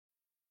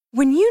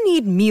When you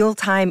need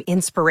mealtime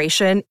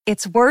inspiration,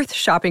 it's worth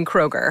shopping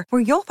Kroger,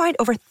 where you'll find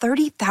over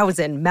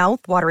 30,000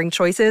 mouth-watering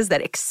choices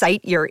that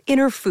excite your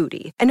inner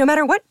foodie. And no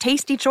matter what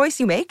tasty choice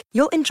you make,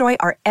 you'll enjoy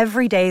our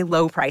everyday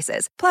low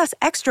prices, plus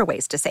extra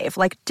ways to save,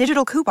 like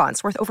digital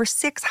coupons worth over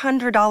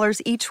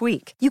 $600 each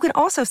week. You can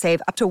also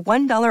save up to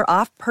 $1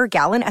 off per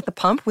gallon at the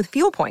pump with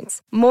fuel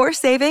points. More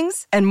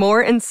savings and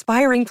more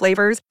inspiring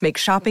flavors make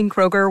shopping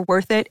Kroger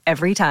worth it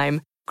every time.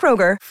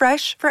 Kroger,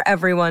 fresh for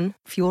everyone.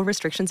 Fuel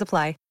restrictions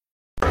apply.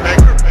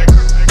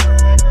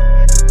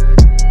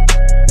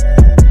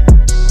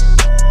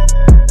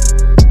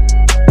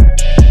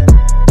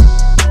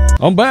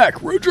 I'm back.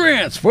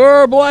 Rudrance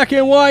for Black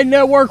and White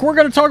Network. We're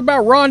going to talk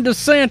about Ron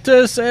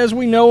DeSantis. As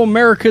we know,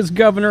 America's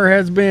governor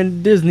has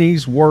been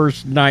Disney's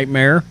worst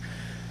nightmare.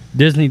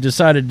 Disney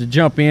decided to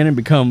jump in and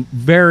become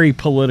very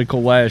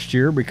political last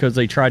year because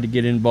they tried to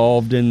get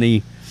involved in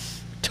the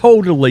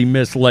totally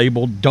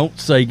mislabeled Don't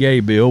Say Gay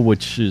bill,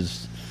 which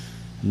is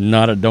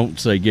not a Don't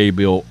Say Gay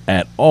bill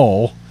at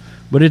all.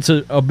 But it's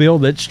a bill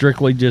that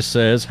strictly just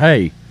says,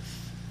 hey,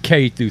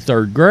 K through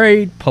third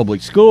grade,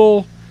 public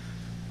school,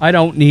 I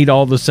don't need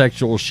all the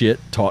sexual shit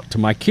taught to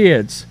my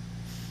kids.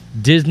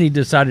 Disney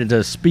decided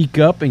to speak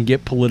up and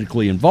get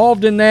politically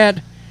involved in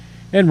that,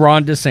 and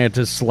Ron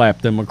DeSantis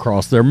slapped them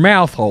across their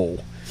mouth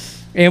hole.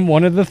 And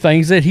one of the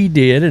things that he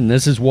did, and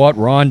this is what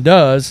Ron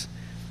does,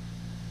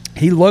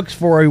 he looks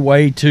for a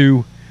way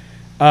to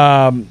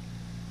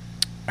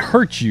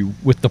hurt you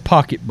with the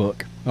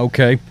pocketbook,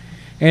 okay?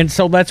 And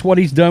so that's what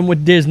he's done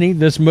with Disney.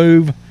 This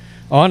move,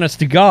 honest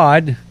to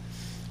God,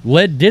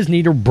 led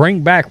Disney to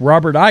bring back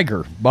Robert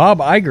Iger. Bob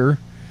Iger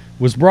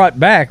was brought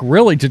back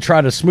really to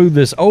try to smooth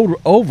this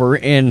over,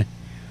 and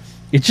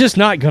it's just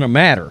not going to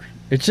matter.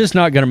 It's just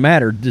not going to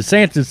matter.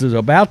 DeSantis is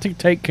about to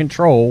take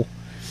control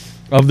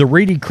of the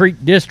Reedy Creek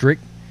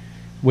District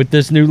with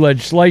this new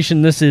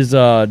legislation. This is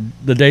the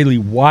Daily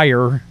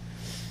Wire.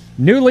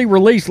 Newly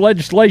released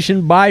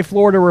legislation by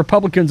Florida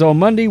Republicans on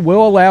Monday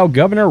will allow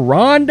Governor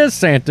Ron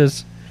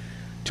DeSantis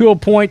to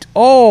appoint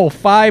all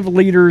 5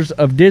 leaders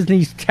of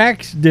Disney's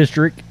tax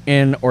district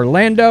in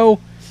Orlando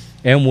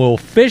and will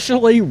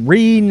officially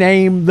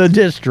rename the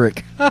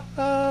district.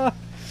 The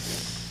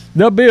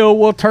bill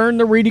will turn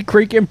the Reedy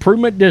Creek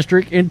Improvement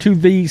District into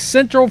the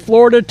Central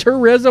Florida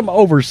Tourism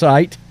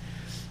Oversight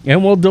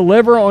and will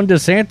deliver on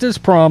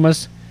DeSantis'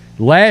 promise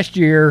last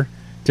year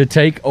to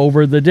take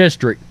over the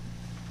district.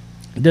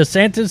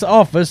 DeSantis'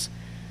 office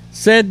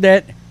said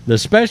that the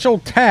special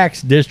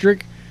tax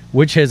district,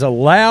 which has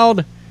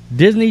allowed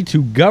Disney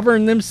to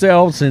govern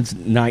themselves since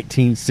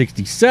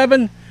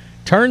 1967,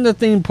 turned the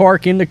theme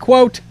park into,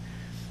 quote,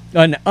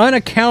 an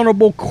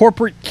unaccountable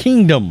corporate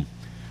kingdom.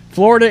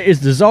 Florida is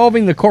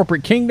dissolving the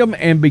corporate kingdom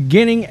and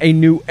beginning a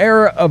new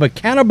era of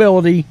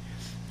accountability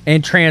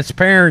and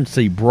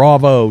transparency.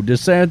 Bravo,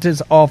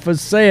 DeSantis'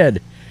 office said.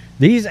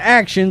 These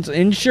actions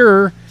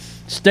ensure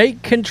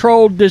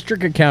state-controlled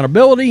district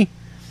accountability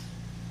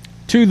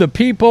to the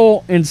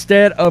people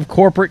instead of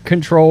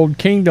corporate-controlled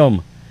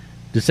kingdom.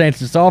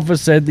 DeSantis'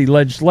 office said the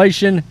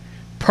legislation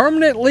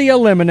permanently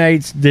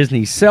eliminates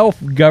Disney's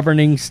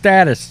self-governing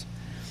status.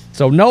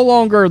 So no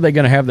longer are they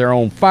going to have their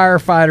own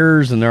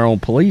firefighters and their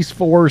own police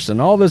force and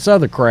all this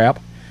other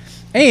crap.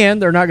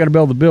 And they're not going to be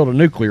able to build a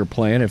nuclear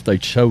plant if they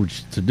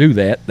chose to do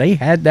that. They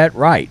had that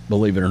right,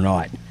 believe it or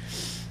not.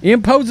 It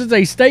imposes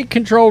a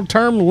state-controlled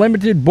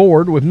term-limited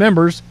board with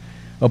members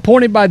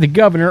appointed by the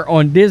governor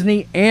on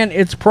Disney and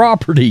its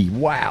property.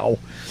 Wow.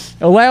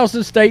 Allows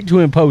the state to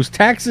impose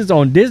taxes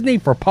on Disney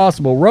for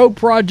possible road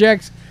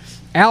projects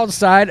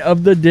outside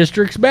of the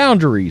district's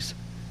boundaries.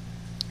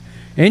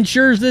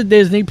 Ensures that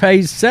Disney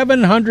pays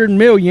 $700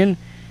 million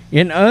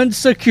in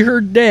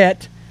unsecured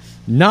debt,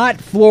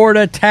 not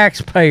Florida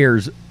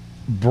taxpayers.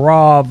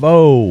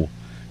 Bravo.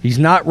 He's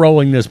not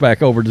rolling this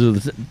back over to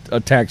the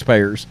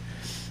taxpayers.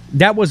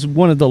 That was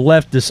one of the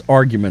leftist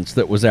arguments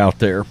that was out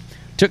there.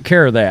 Took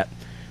care of that.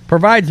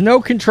 Provides no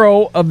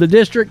control of the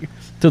district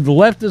to the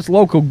leftist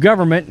local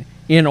government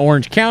in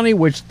Orange County,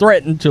 which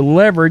threatened to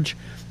leverage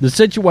the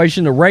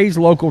situation to raise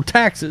local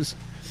taxes.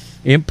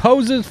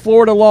 Imposes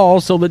Florida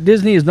laws so that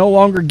Disney is no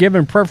longer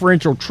given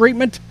preferential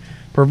treatment.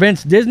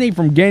 Prevents Disney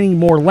from gaining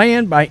more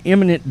land by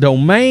eminent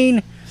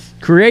domain.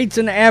 Creates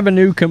an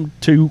avenue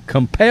to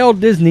compel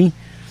Disney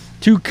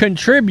to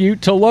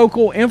contribute to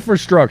local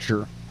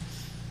infrastructure.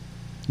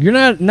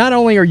 Not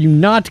only are you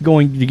not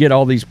going to get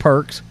all these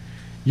perks,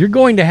 you're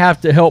going to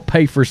have to help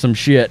pay for some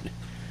shit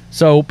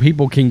so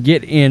people can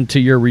get into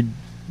your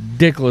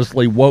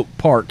ridiculously woke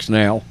parks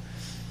now.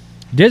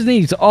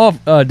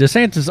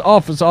 DeSantis'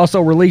 office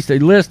also released a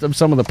list of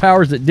some of the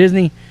powers that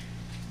Disney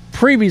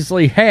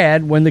previously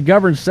had when the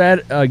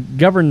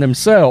governed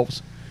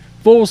themselves.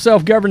 Full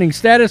self-governing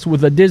status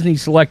with a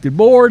Disney-selected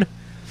board,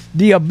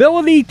 the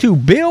ability to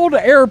build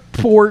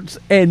airports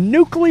and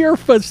nuclear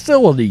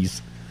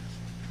facilities.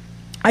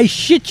 I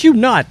shit you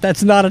not,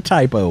 that's not a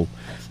typo.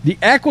 The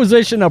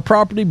acquisition of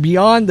property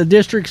beyond the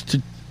district's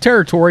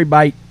territory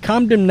by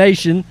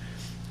condemnation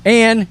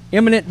and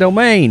eminent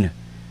domain.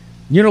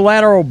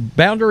 unilateral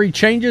boundary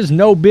changes,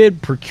 no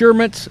bid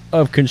procurements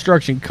of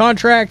construction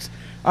contracts,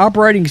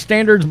 operating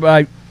standards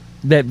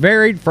that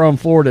varied from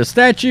Florida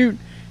statute,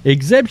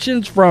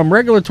 exemptions from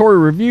regulatory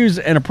reviews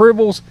and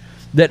approvals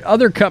that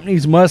other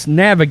companies must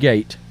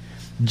navigate.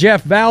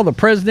 Jeff Val, the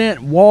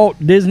president, Walt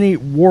Disney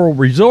World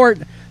Resort,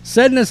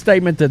 said in a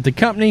statement that the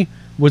company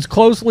was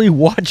closely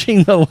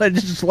watching the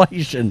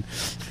legislation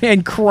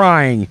and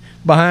crying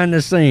behind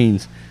the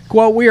scenes.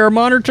 Quote, "We are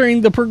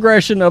monitoring the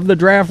progression of the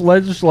draft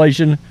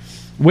legislation,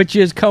 which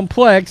is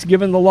complex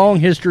given the long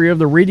history of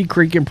the Reedy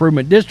Creek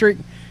Improvement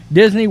District.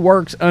 Disney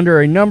works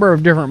under a number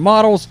of different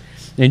models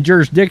in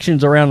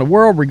jurisdictions around the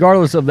world.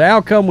 Regardless of the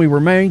outcome, we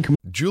remain..."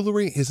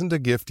 Jewelry isn't a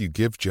gift you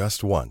give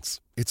just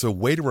once. It's a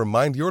way to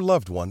remind your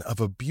loved one of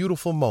a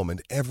beautiful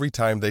moment every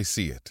time they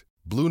see it.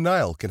 Blue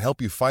Nile can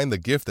help you find the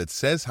gift that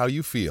says how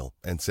you feel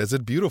and says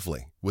it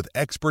beautifully, with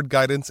expert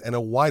guidance and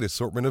a wide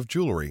assortment of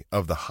jewelry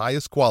of the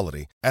highest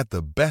quality at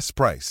the best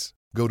price.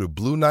 Go to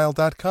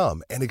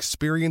BlueNile.com and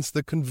experience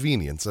the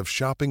convenience of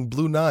shopping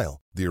Blue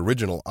Nile, the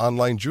original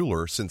online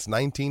jeweler since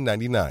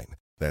 1999.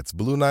 That's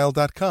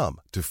BlueNile.com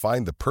to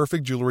find the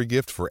perfect jewelry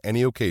gift for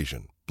any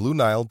occasion.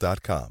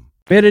 BlueNile.com.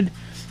 Committed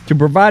to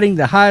providing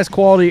the highest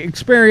quality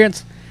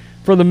experience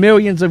for the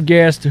millions of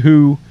guests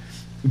who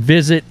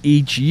visit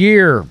each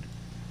year.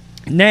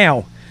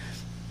 Now,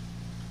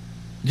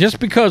 just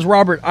because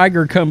Robert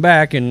Iger come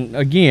back, and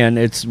again,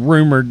 it's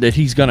rumored that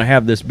he's going to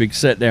have this big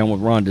sit down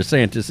with Ron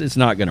DeSantis, it's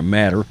not going to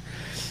matter.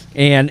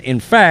 And in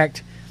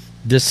fact,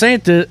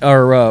 DeSantis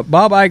or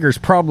Bob Iger's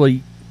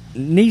probably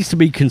needs to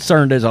be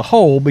concerned as a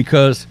whole,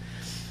 because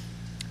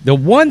the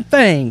one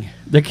thing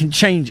that can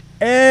change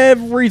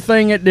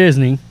everything at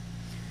Disney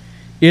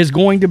is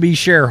going to be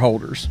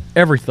shareholders.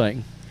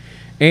 Everything.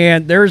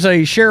 And there's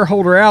a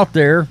shareholder out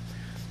there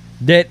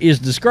that is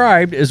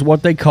described as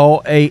what they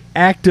call a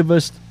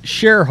activist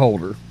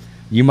shareholder.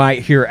 You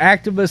might hear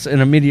activist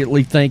and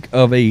immediately think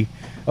of the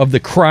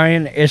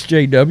crying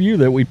SJW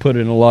that we put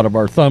in a lot of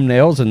our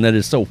thumbnails, and that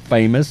is so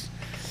famous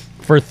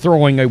for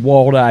throwing a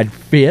walled-eyed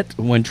fit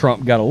when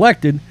Trump got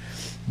elected.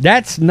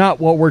 That's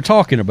not what we're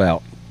talking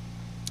about.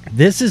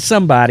 This is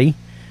somebody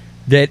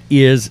that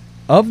is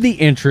of the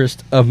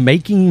interest of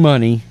making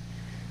money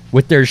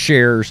with their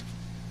shares,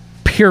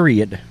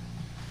 period.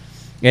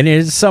 And it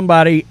is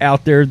somebody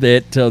out there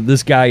that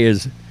this guy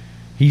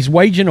he's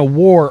waging a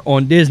war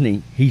on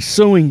Disney. He's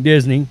suing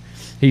Disney.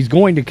 He's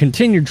going to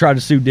continue to try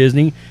to sue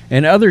Disney,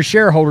 and other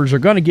shareholders are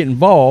going to get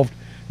involved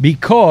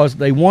because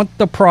they want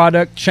the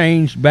product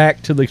changed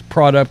back to the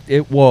product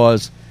it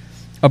was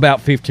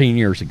about 15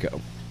 years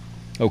ago.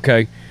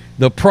 Okay?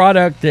 The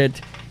product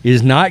that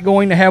is not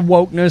going to have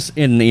wokeness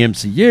in the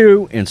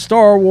MCU, in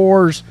Star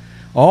Wars,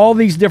 all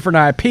these different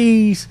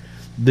IPs.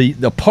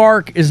 The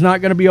park is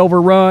not going to be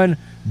overrun.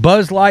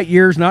 Buzz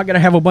Lightyear's not going to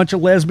have a bunch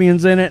of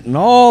lesbians in it and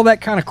all that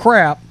kind of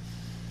crap,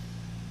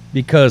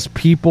 because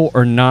people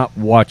are not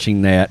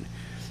watching that,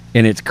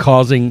 and it's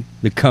causing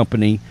the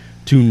company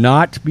to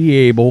not be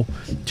able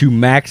to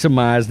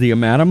maximize the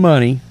amount of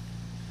money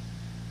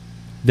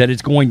that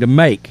it's going to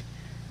make,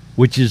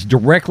 which is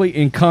directly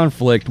in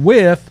conflict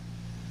with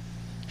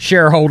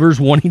shareholders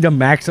wanting to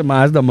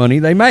maximize the money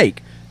they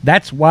make.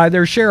 That's why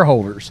they're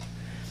shareholders.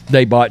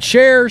 They bought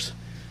shares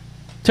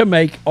to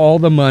make all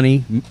the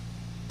money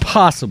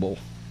possible,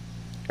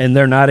 and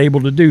they're not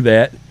able to do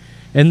that,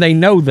 and they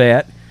know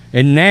that,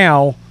 and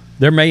now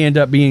there may end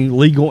up being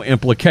legal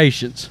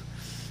implications.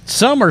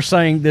 Some are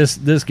saying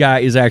this guy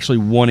is actually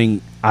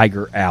wanting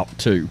Iger out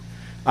too.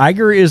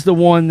 Iger is the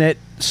one that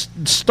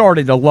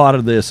started a lot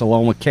of this,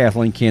 along with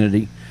Kathleen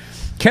Kennedy.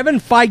 Kevin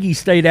Feige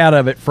stayed out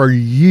of it for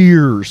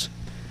years,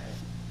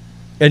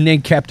 and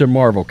then Captain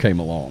Marvel came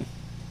along,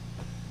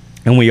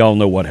 and we all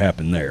know what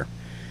happened there.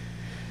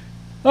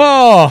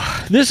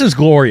 Oh, this is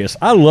glorious.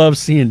 I love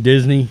seeing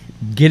Disney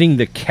getting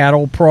the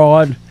cattle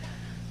prod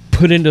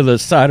put into the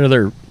side of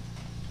their...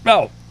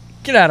 Oh,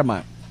 get out of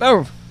my...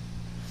 Oh,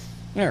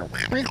 there.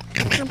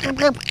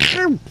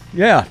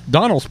 Yeah,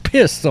 Donald's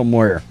pissed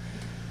somewhere.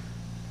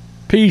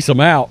 Peace,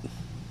 I'm out.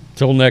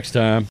 Till next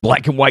time.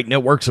 Black and White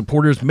Network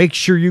supporters, make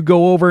sure you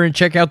go over and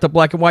check out the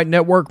Black and White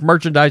Network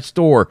merchandise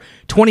store.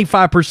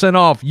 25%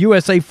 off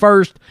USA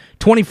First.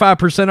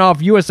 25%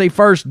 off USA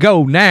First.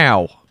 Go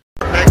now.